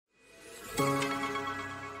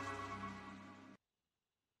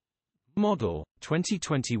Model,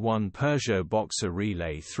 2021 Peugeot BOXER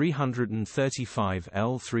Relay 335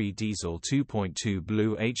 L3 Diesel 2.2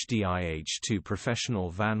 BlueHDi H2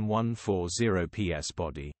 Professional Van 140 PS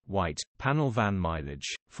Body, white, panel van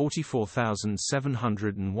mileage,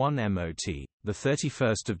 44,701 MOT,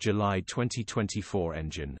 31 July 2024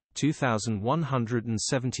 engine,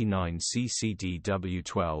 2,179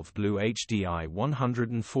 ccDW12 BlueHDi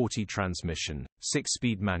 140 transmission,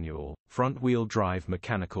 6-speed manual, front-wheel drive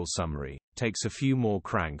mechanical summary, takes a few more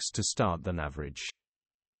cranks to start than average.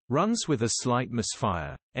 Runs with a slight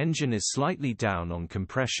misfire, engine is slightly down on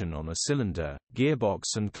compression on a cylinder,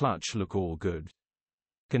 gearbox and clutch look all good.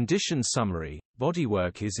 Condition summary,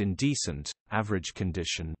 bodywork is in decent, average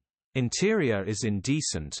condition. Interior is in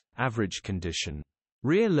decent, average condition.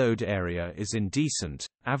 Rear load area is in decent,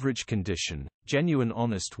 average condition, genuine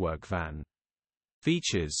honest work van.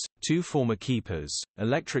 Features, 2 former keepers,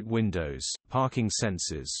 electric windows, parking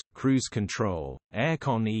sensors, cruise control,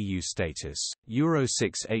 aircon EU status, Euro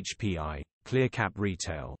 6 HPI, clear cap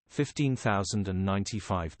retail,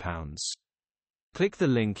 £15,095. Click the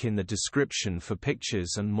link in the description for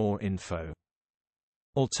pictures and more info.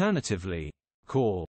 Alternatively, call